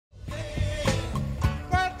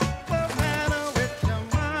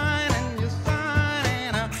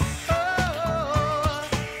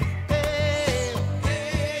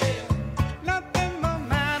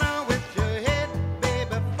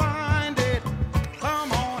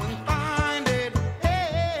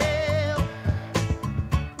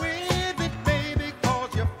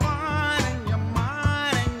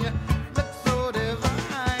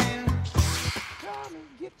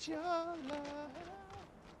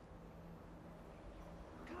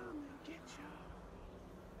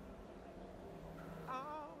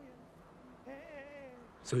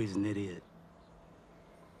So he's an idiot.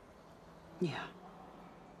 Yeah.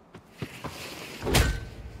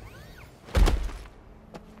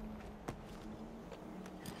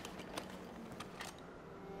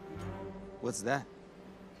 What's that?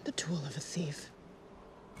 The tool of a thief.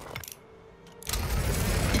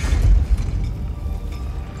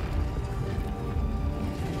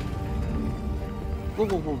 Whoa,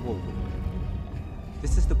 whoa, whoa, whoa.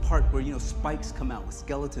 This is the part where, spikes come out with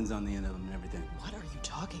skeletons on the end of them and everything. What are you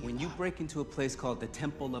talking about? When you break into a place called the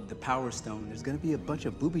Temple of the Power Stone, there's gonna be a bunch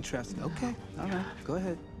of booby traps. Okay, all right, go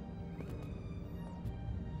ahead.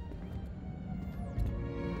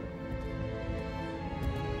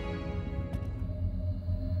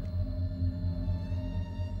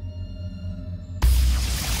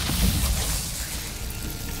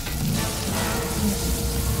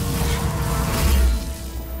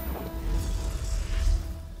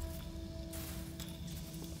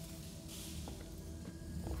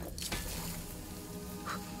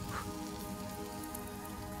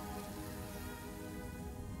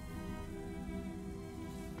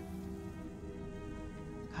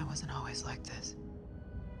 I wasn't always like this.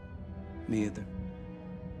 Me either.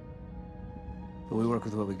 But we work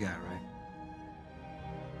with what we got, right?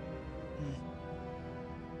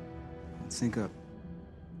 Let's sync up.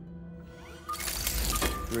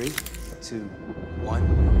 3, 2,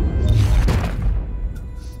 1.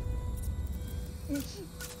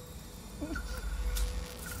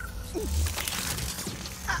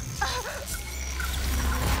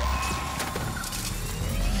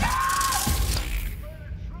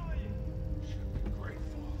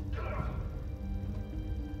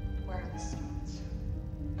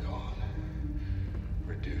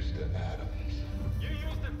 Reduced to atoms. You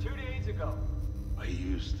used them 2 days ago. I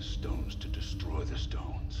used the stones to destroy the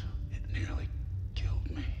stones. It nearly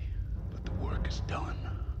killed me. But the work is done.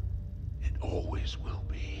 It always will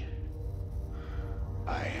be.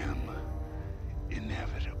 I am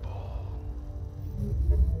inevitable.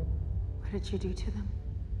 What did you do to them?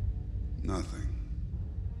 Nothing.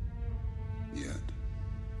 Yet.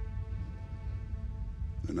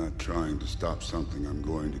 They're not trying to stop something I'm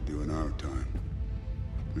going to do in our time.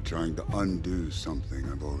 We're trying to undo something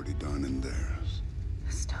I've already done in theirs.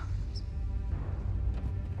 The stones.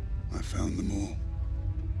 I found them all.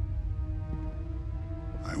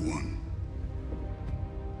 I won.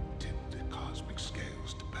 Tipped the cosmic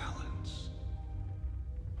scales to balance.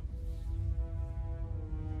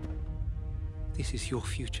 This is your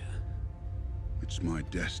future. It's my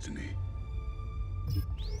destiny.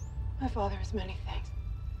 My father is many things.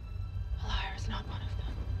 A liar is not one of them.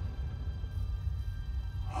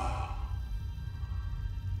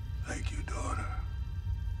 Thank you, daughter.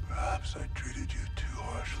 Perhaps I treated you too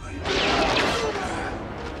harshly.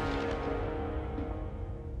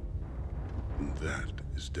 And that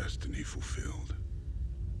is destiny fulfilled.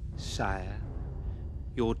 Sire,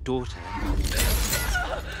 your daughter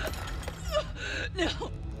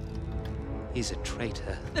No, is a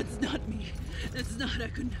traitor. that's not me. That's not. I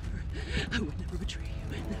could never. I would never betray you.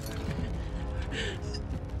 Never. Never.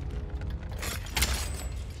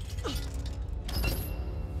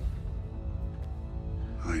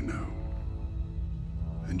 I know.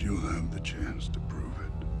 And you'll have the chance to prove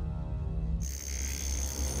it.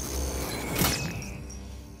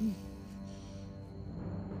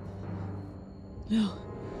 No.